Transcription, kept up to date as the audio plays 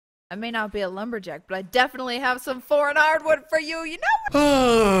I may not be a lumberjack, but I definitely have some foreign hardwood for you, you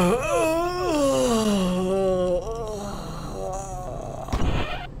know?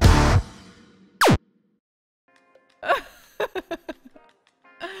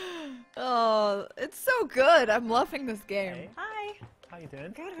 Oh, it's so good. I'm loving this game. Hey. Hi. How you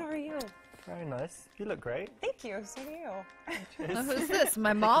doing? Good, how are you? Very nice. You look great. Thank you, so do you. Now, who's this?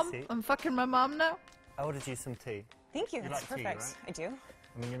 My mom? seat. I'm fucking my mom now? I ordered you some tea. Thank you, You that's like tea, perfect. right? I do.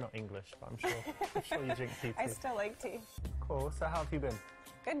 I mean, you're not English, but I'm sure you drink tea too. I still like tea. Cool. So how have you been?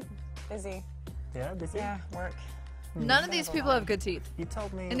 Good. Busy. Yeah, busy? Yeah, work. None of these people have good teeth. You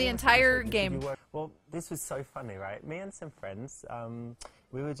told me In the you entire said you game. work- Well, this was so funny, right? Me and some friends,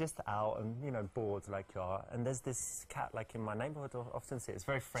 we were just out and, you know, bored like you are. And there's this cat, like in my neighborhood, I often see it. It's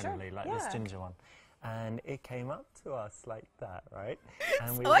very friendly, like this yeah. ginger one. And it came up to us like that, right?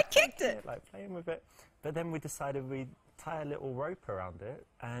 And we So were I kicked playing it. like playing with it. But then we decided we'd tie a little rope around it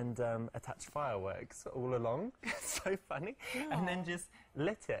and attach fireworks all along. It's so funny. And then just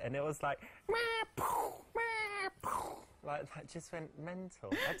lit it. And it was like, like that just went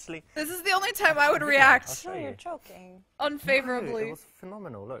mental. Actually, This is the only time I would I'll react show No, you. you're joking. No, unfavorably. it was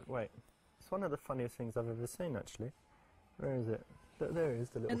phenomenal. Look, wait. It's one of the funniest things I've ever seen, actually. Where is it? There is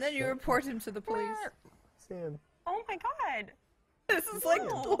the little And then you shit. report him to the police. See him. Oh my god. This is like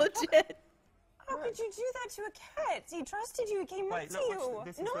No. legit. How could you do that to a cat? He trusted you, he came Wait, up to look, you. watch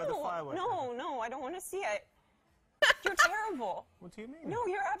this is where the firework no, I don't want to see it. You're terrible. What do you mean? No,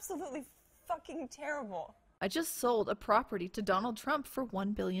 you're absolutely fucking terrible. I just sold a property to Donald Trump for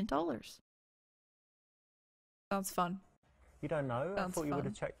 $1 billion. Sounds fun. You don't know? I Sounds thought you would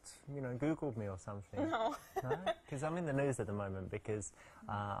fun. have checked, you know, Googled me or something. No. No? Because I'm in the news at the moment because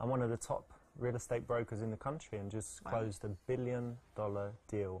I'm one of the top real estate brokers in the country and just closed $1 billion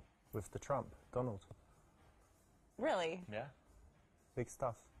deal with the Trump, Donald. Really? Yeah. Big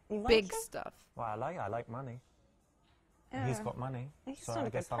stuff. You like Big him? stuff. Well, I like money. Yeah. He's got money, He's so not I a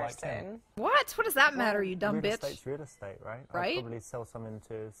good guess I like him. person. What? What does that matter, you dumb real bitch? Estate's real estate, right? Right? I'd probably sell something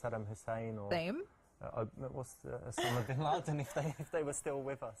to Saddam Hussein or Same. what's Osama bin Laden if they were still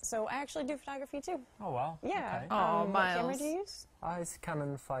with us. So I actually do photography too. Oh wow. Yeah. Okay. Oh, What camera Miles. do you use? It's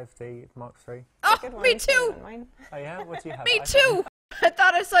Canon 5D Mark III. Oh, Good one. me It's better too! than mine. Oh yeah, what do you have? Me iPhone? too! I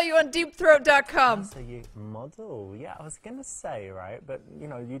thought I saw you on deepthroat.com. So you model, yeah. I was gonna say, right, but you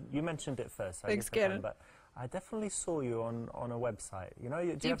know, you mentioned it first. So Thanks, I guess I can, Cannon. but I definitely saw you on a website. You know,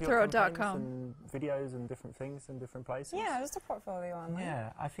 do you have your Deepthroat.com. campaigns and videos and different things in different places? Yeah, just a portfolio online.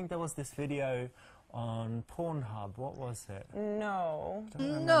 Yeah, I think there was this video on Pornhub. What was it? No. Don't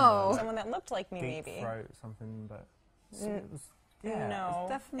remember. No. Someone that looked like me, Deep maybe. throat something, but it was, yeah, no, it was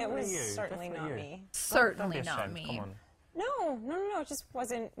definitely was you. certainly definitely not you. me. Certainly Don't be not ashamed, me. Come on. No, it just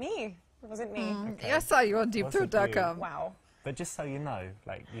wasn't me. It wasn't me. Okay. I saw you on Wasn't deepthroat.com. Wow. But just so you know,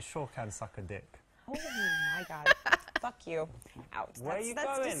 like, you sure can suck a dick. Oh my god. Fuck you. Out. Where are you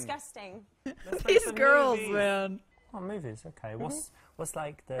that's going? disgusting. Let's make These some girls, movies. man. Oh, movies, okay. What's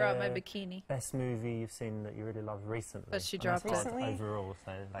like the Brought my bikini. best movie you've seen that you really love recently? But she And that's dropped it. not Recently? overall,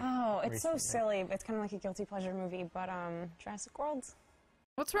 so like Oh, it's so recently. silly. It's kind of like a guilty pleasure movie, but Jurassic World.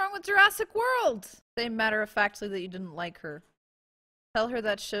 What's wrong with Jurassic World? Say matter-of-factly that you didn't like her. Tell her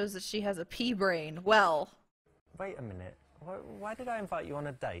that shows that she has a pea brain. Well, Wait a minute. Why did I invite you on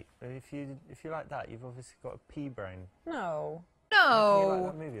a date? If you like that, you've obviously got a pea brain. No, How can you like no.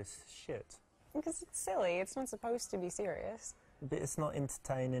 that movie? It's shit. because it's silly. It's not supposed to be serious. But it's not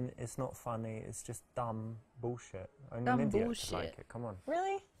entertaining. It's not funny. It's just dumb bullshit. Only Dumb an idiot could bullshit. like it. Come on.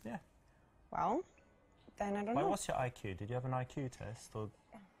 Really? Yeah. Well, then I don't Wait, know. what's your IQ? Did you have an IQ test, or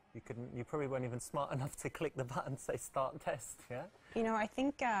you couldn't? You probably weren't even smart enough to click the button say start test. Yeah. You know, I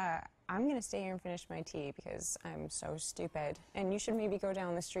think I'm going to stay here and finish my tea because I'm so stupid. And you should maybe go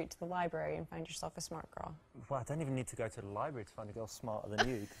down the street to the library and find yourself a smart girl. Well, I don't even need to go to the library to find a girl smarter than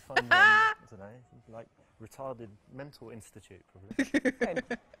you. You can find I don't know, like retarded mental institute, probably. Good.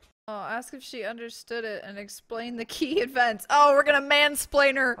 Oh, ask if she understood it and explain the key events. Oh, we're gonna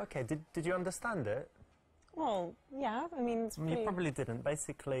mansplain her. Okay, did you understand it? Well, yeah, I mean, it's I mean, pretty... you probably didn't.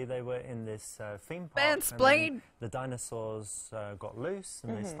 Basically, they were in this theme park. and Mansplain. then the dinosaurs got loose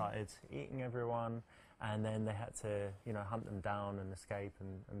and they started eating everyone. And then they had to, you know, hunt them down and escape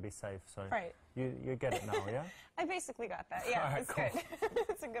and be safe. So Right. you get it now, yeah? I basically got that. Yeah, Alright, it's cool. good.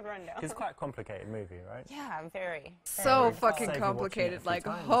 It's a good rundown. It's quite a complicated movie, right? Yeah, very. So very fucking Save you watching it a complicated. few Like,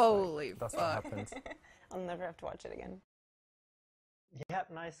 times, holy that's what fuck. happens. I'll never have to watch it again.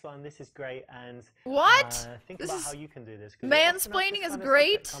 Yep, nice one. This is great. And What? think This about is- how you can do this. 'cause you often have this Mansplaining is kind of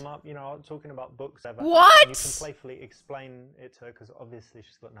great. subject Come up, you know, talking about books. Ever, What? And you can playfully explain it to her because obviously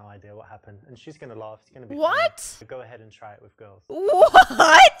she's got no idea what happened, and she's going to laugh. It's going to be What? funny. So go ahead and try it with girls.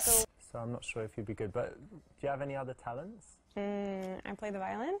 What? so I'm not sure if you'd be good. But do you have any other talents? I play the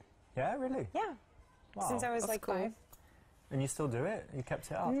violin. Yeah, really? Yeah. Wow. Since I was That's like cool. 5. And you still do it? You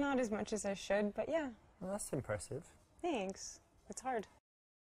kept it up? Not as much as I should, but yeah. Well, that's impressive. Thanks. It's hard.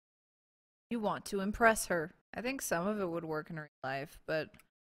 You want to impress her. I think some of it would work in real life, but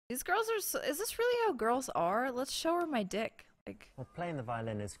these girls are. Is this really how girls are? Let's show her my dick. Like, Well, playing the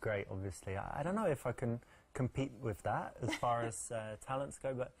violin is great, obviously. I don't know if I can compete with that as far as talents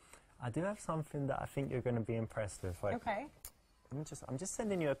go, but I do have something that I think you're going to be impressed with. Like, Okay. I'm just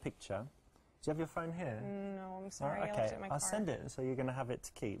sending you a picture. Do you have your phone here? No, I'm sorry. I okay, left it in my car. I'll send it, so you're going to have it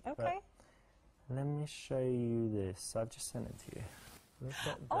to keep. but Okay. let me show you this. I've just sent it to you. Look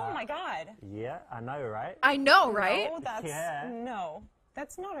at Oh that. my God. Yeah, I know, right? I know, right? No, that's Yeah. no.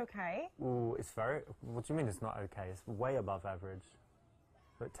 That's not okay. Ooh, it's very... What do you mean it's not okay? It's way above average.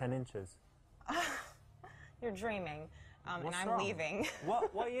 Like 10 inches. You're dreaming. And What's I'm wrong? leaving. What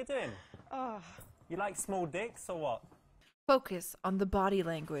are you doing? Oh. You like small dicks or what? Focus on the body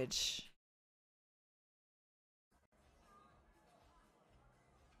language.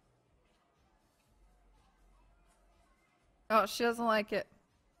 Oh, she doesn't like it.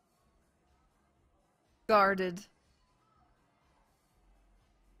 Guarded.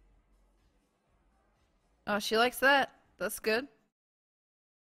 Oh, she likes that. That's good.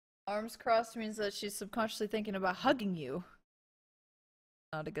 Arms crossed means that she's subconsciously thinking about hugging you.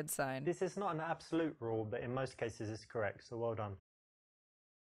 Not a good sign. This is not an absolute rule, but in most cases it's correct, so well done.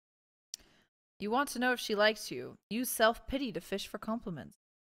 You want to know if she likes you. Use self-pity to fish for compliments.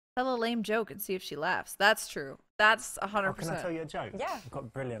 Tell a lame joke and see if she laughs. That's true. That's 100%. Oh, can I tell you a joke? Yeah. I've got a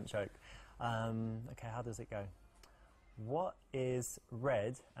brilliant joke. Okay, how does it go? What is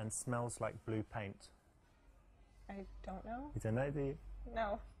red and smells like blue paint? I don't know. You don't know, do you?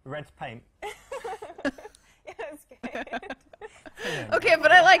 No. Red paint. Yeah, it's good. Okay,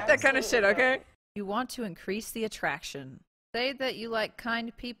 but I like that kind of shit, Absolutely. okay? You want to increase the attraction. Say that you like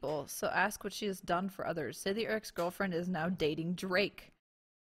kind people, so ask what she has done for others. Say that your ex-girlfriend is now dating Drake.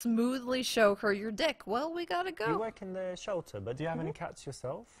 Smoothly show her your dick. Well, we gotta go. You work in the shelter, but do you have any cats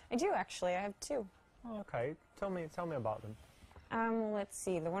yourself? I do actually. I have 2. Oh, okay. Tell me about them. Let's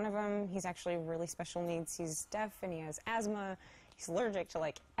see. The one of them, he's actually really special needs. He's deaf and he has asthma. He's allergic to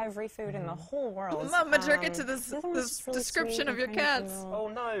like every food in the whole world. Mama, jerk it to this, the other one's this just really description sweet of your and kind cats. little- Oh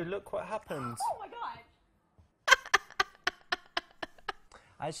no, look what happened. Oh my God.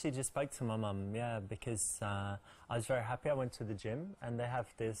 I actually just spoke to my mum, yeah, because I was very happy. I went to the gym and they have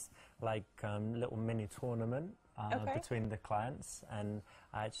this like little mini tournament Okay. between the clients, and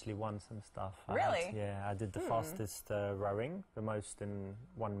I actually won some stuff. Really? Yeah, I did the fastest rowing, the most in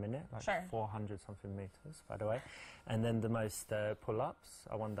 1 minute, like Sure. 400 something meters, by the way, and then the most pull-ups.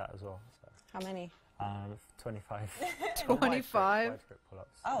 I won that as well. So, How many? 25. 25? Wide grip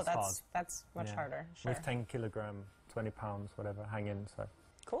pull-ups. Oh, It's hard. that's much Yeah. harder. Sure. With 10 kilogram, 20 pounds, whatever, hanging. So,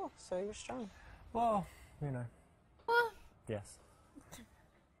 Cool. So you're strong. well, you know. Well, Yes.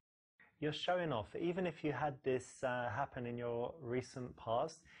 You're showing off. Even if you had this happen in your recent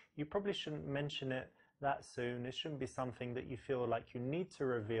past, you probably shouldn't mention it that soon. It shouldn't be something that you feel like you need to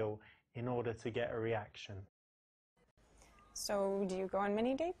reveal in order to get a reaction. So do you go on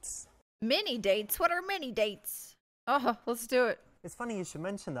mini dates? mini dates? What are mini dates? Oh, let's do it. It's funny you should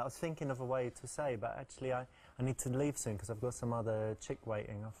mention that. I was thinking of a way to say, but actually I need to leave soon because I've got some other chick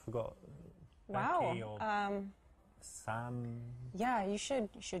waiting. I forgot. Becky or Wow. Sam. Yeah, you should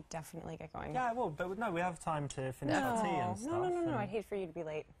definitely get going. Yeah, well, but no, we have time to finish No, our tea and stuff. no. and- I'd hate for you to be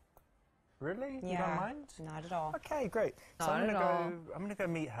late. Really? You Yeah. don't mind? Not at all. Okay, great. So Not at all. I'm gonna go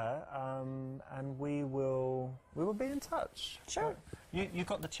meet her, and we will be in touch. Sure. You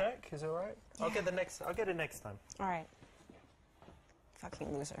got the check? Is it all right? I'll get it next time. All right.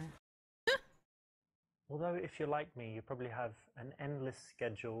 Fucking loser. Although if you're like me, you probably have an endless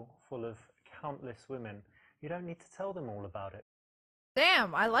schedule full of countless women. You don't need to tell them all about it.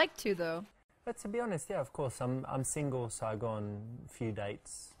 Damn, I like to, though. But to be honest, yeah, of course, I'm single, so I go on a few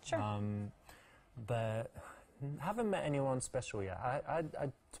dates. Sure. But haven't met anyone special yet.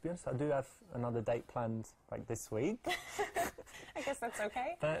 To be honest, I do have another date planned like this week. I guess that's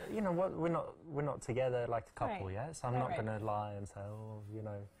okay. But you know what? We're not together like a couple Right. yet. So I'm Right, not right. gonna lie and say, oh, you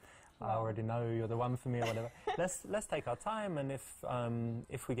know, I Well. already know you're the one for me or whatever. let's take our time, and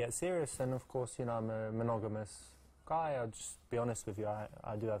if we get serious, then of course, you know, I'm a monogamous guy. I'll just be honest with you.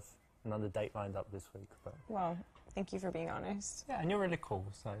 I do have another date lined up this week. But Well, thank you for being honest. yeah, and you're really cool.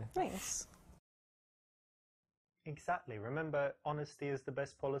 So Thanks. exactly. Remember, honesty is the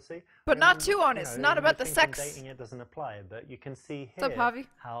best policy. But not Remember, too you honest, know, not you about the think in sex. dating it doesn't apply, but you can see What's here up, Javi?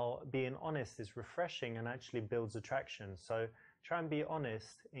 how being honest is refreshing and actually builds attraction. So Try and be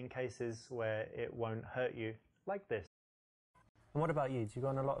honest in cases where it won't hurt you, like this. And what about you? Do you go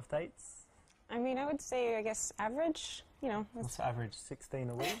on a lot of dates? I mean, I would say, I guess, average, you know. What's average, 16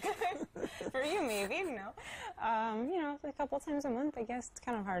 a week? For you, maybe, no. You know, a couple times a month, I guess. It's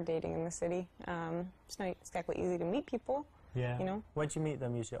kind of hard dating in the city. It's not exactly easy to meet people. Yeah. You know? Where'd you meet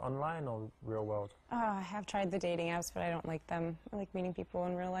them? Usually online or real world? I have tried the dating apps, but I don't like them. I like meeting people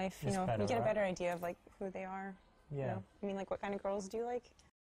in real life. It's you know, better, you get a right? better idea of, like, who they are. Yeah. You know? I mean, like, what kind of girls do you like?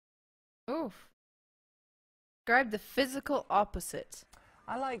 Oof. Describe the physical opposite.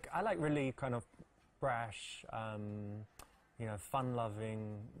 I like really kind of brash, you know,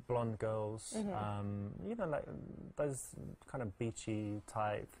 fun-loving blonde girls. You know, like those kind of beachy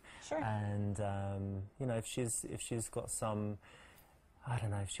type. Sure. And you know, if she's got some, I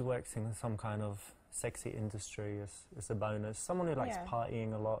don't know, if she works in some kind of sexy industry, it's a bonus. Someone who likes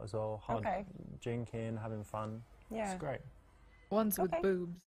partying a lot as well, hard drinking, having fun. Yeah. It's great. Ones with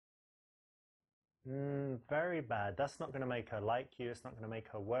boobs. Very bad. That's not going to make her like you. It's not going to make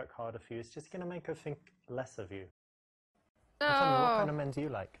her work harder for you. It's just going to make her think less of you. No. Tell me, what kind of men do you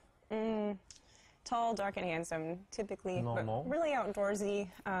like? Tall, dark, and handsome, typically. Normal. But really outdoorsy.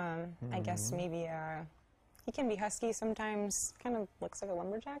 I guess maybe he can be husky sometimes. Kind of looks like a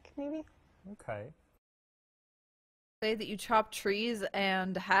lumberjack, maybe. Okay. Say that you chop trees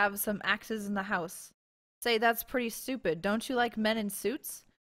and have some axes in the house. Say that's pretty stupid. Don't you like men in suits?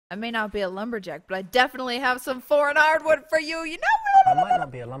 I may not be a lumberjack, but I definitely have some foreign hardwood for you, you know? I might not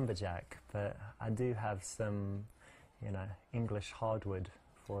be a lumberjack, but I do have some, you know, English hardwood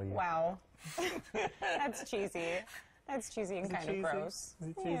for you. Wow. That's cheesy. That's cheesy and kind of gross. Is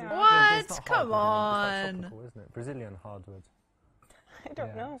it cheesy? Yeah. What? It's not Come hardwood, it's like on. tropical, isn't it? Brazilian hardwood. I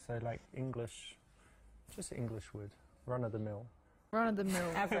don't know. So like English, just English wood, run of the mill. Run of the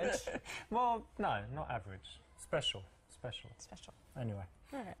mill. Average. Well, no, not average. Special. Anyway.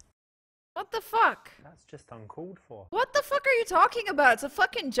 Alright. What the fuck? That's just uncalled for. What the fuck are you talking about? It's a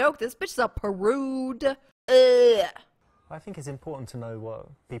fucking joke. This bitch is a prude. Ugh. I think it's important to know what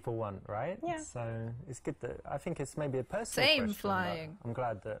people want, right? Yeah. So it's good that I think it's maybe a personal Same question, flying. but I'm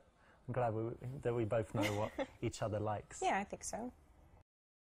glad that we both know what each other likes. Yeah, I think so.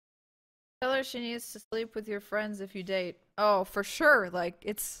 Tell her she needs to sleep with your friends if you date. Oh, for sure. Like,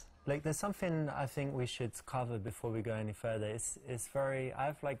 it's... Like, there's something I think we should cover before we go any further. It's very... I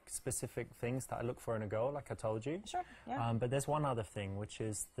have, like, specific things that I look for in a girl, like I told you. Sure, yeah. But there's one other thing, which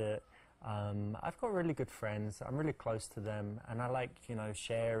is that I've got really good friends. I'm really close to them, and I like, you know,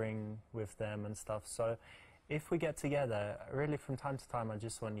 sharing with them and stuff. So if we get together, really from time to time, I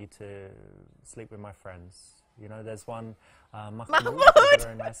just want you to sleep with my friends. You know, there's one, Mahmoud, a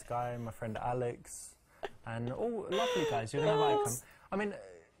very nice guy, my friend Alex, and all lovely guys. You're going to like them. I mean,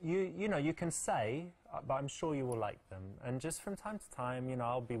 you know, you can say, but I'm sure you will like them. And just from time to time, you know,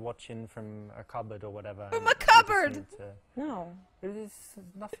 I'll be watching from a cupboard or whatever. From a cupboard? No. There's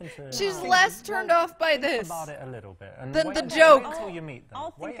nothing to... She's less turned off by Think this. about it a little bit. And Than wait the until- joke. Wait until you meet them.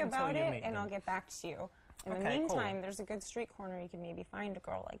 I'll Wait think until about you it meet and them. I'll get back to you. In the Okay, cool. meantime, there's a good street corner you can maybe find a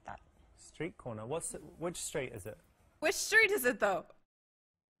girl like that. Street corner. Which street is it? Which street is it, though?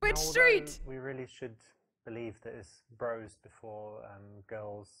 Which Although street? We really should believe that it's bros before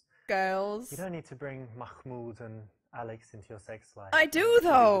girls. Girls. You don't need to bring Mahmoud and Alex into your sex life. I do, It should be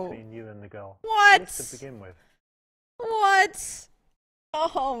though. Between you and the girl. What? At least to begin with. What?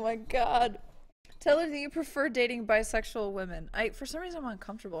 Oh my god. Tell her that you prefer dating bisexual women. For some reason, I'm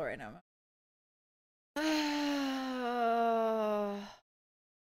uncomfortable right now.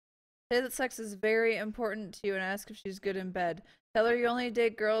 Say that sex is very important to you and ask if she's good in bed. Tell her you only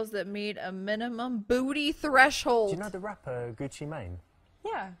date girls that meet a minimum booty threshold. Do you know the rapper Gucci Mane?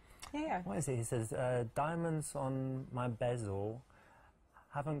 Yeah. What is it? He says, diamonds on my bezel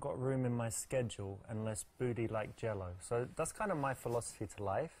haven't got room in my schedule unless booty like jello. So that's kind of my philosophy to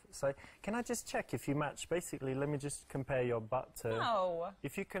life. So can I just check if you match? Basically, let me just compare your butt to... No.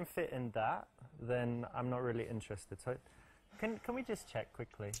 If you can fit in that, then I'm not really interested. So can we just check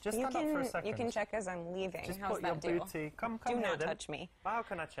quickly? Just stand up for a second. You can check as I'm leaving. Just How's put your that do? booty... Come Do here not then. touch me. How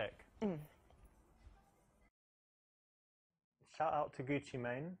can I check? Shout out to Gucci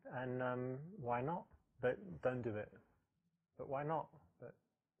Mane, and why not? But don't do it. But why not? But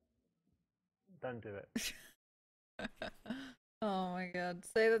don't do it. Oh my god.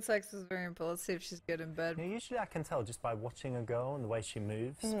 Say that sex is very important. Let's see if she's good in bed. Yeah, usually I can tell just by watching a girl and the way she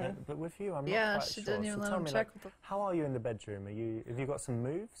moves. But with you, I'm Yeah, not quite she sure. didn't even So let tell him me, check. like, how are you in the bedroom? Have you got some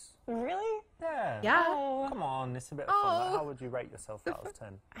moves? Really? Yeah. Yeah. Oh, Come on, it's a bit of fun. Like, Oh. how would you rate yourself out of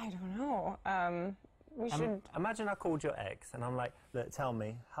 10? I don't know. We should... Imagine I called your ex and I'm like, look, tell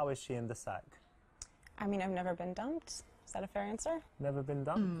me, how is she in the sack? I mean, I've never been dumped, Is that a fair answer? Never been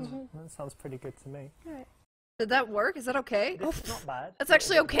done? That sounds pretty good to me. All right. Did that work? Is that okay? This is not bad. That's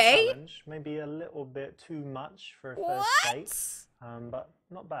actually okay? Challenge. Maybe a little bit too much for a first date, but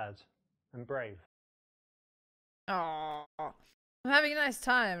not bad and brave. Aww. I'm having a nice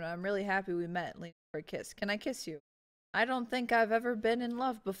time, and I'm really happy we met. Leaning for a kiss. Can I kiss you? I don't think I've ever been in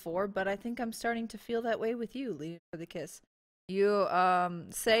love before, but I think I'm starting to feel that way with you. Leaning for the kiss. You,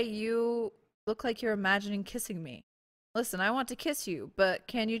 say you look like you're imagining kissing me. Listen, I want to kiss you, but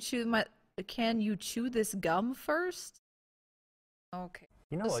can you chew this gum first? Okay.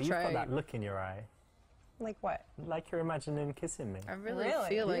 You know what? You've got that look in your eye. Like what? Like you're imagining kissing me. I really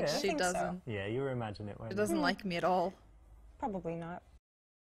feel like Yeah. she I think so. doesn't. Yeah, you imagine it. She doesn't like me at all. Probably not.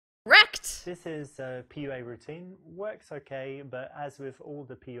 Wrecked! This is a PUA routine. Works okay, but as with all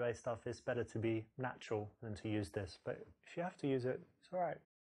the PUA stuff, it's better to be natural than to use this. But if you have to use it, it's alright.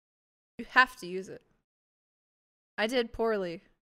 You have to use it. I did poorly.